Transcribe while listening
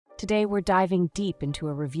Today we're diving deep into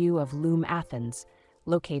a review of LOOM Athens,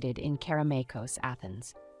 located in Kerameikos,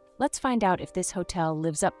 Athens. Let's find out if this hotel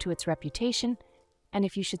lives up to its reputation and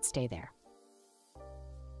if you should stay there.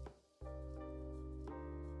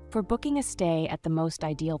 For booking a stay at the most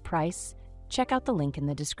ideal price, check out the link in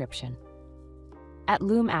the description. At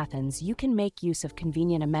LOOM Athens, you can make use of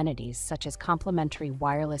convenient amenities such as complimentary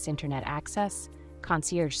wireless internet access,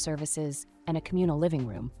 concierge services, and a communal living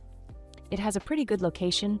room. It has a pretty good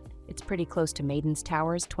location. It's pretty close to Maiden's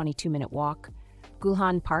Towers, 22-minute walk,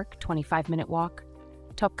 Gulhan Park, 25-minute walk,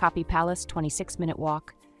 Topkapi Palace, 26-minute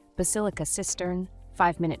walk, Basilica Cistern,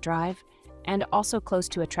 5-minute drive, and also close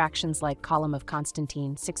to attractions like Column of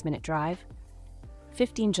Constantine, 6-minute drive,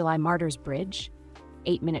 15 July Martyrs Bridge,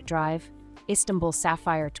 8-minute drive, Istanbul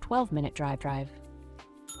Sapphire, 12-minute drive.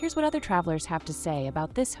 Here's what other travelers have to say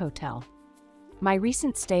about this hotel. My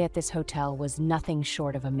recent stay at this hotel was nothing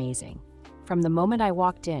short of amazing. From the moment I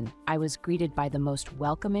walked in, I was greeted by the most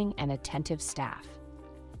welcoming and attentive staff.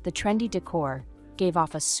 The trendy decor gave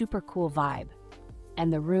off a super cool vibe,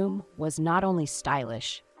 and the room was not only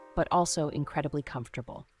stylish, but also incredibly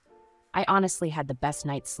comfortable. I honestly had the best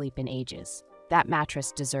night's sleep in ages. That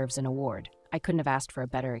mattress deserves an award. I couldn't have asked for a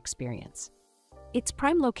better experience. Its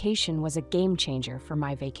prime location was a game changer for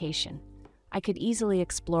my vacation. I could easily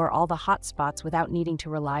explore all the hot spots without needing to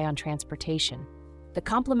rely on transportation. The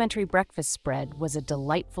complimentary breakfast spread was a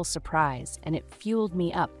delightful surprise, and it fueled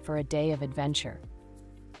me up for a day of adventure.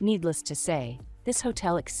 Needless to say, this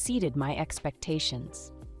hotel exceeded my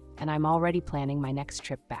expectations, and I'm already planning my next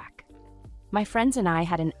trip back. My friends and I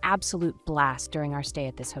had an absolute blast during our stay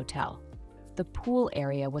at this hotel. The pool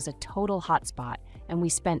area was a total hotspot, and we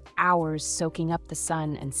spent hours soaking up the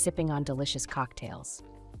sun and sipping on delicious cocktails.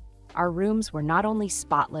 Our rooms were not only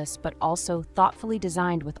spotless, but also thoughtfully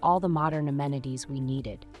designed with all the modern amenities we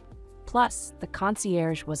needed. Plus, the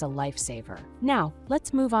concierge was a lifesaver. Now,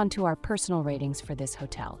 let's move on to our personal ratings for this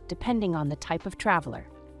hotel, depending on the type of traveler.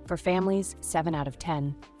 For families, 7 out of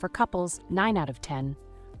 10. For couples, 9 out of 10.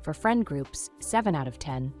 For friend groups, 7 out of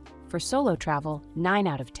 10. For solo travel, 9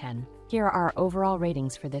 out of 10. Here are our overall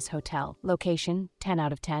ratings for this hotel. Location, 10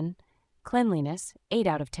 out of 10. Cleanliness, 8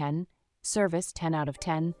 out of 10. Service, 10 out of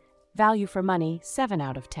 10. Value for money, 7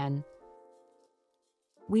 out of 10.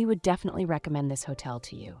 We would definitely recommend this hotel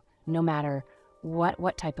to you, no matter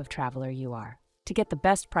what type of traveler you are. To get the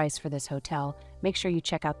best price for this hotel, make sure you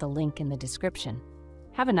check out the link in the description.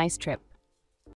 Have a nice trip.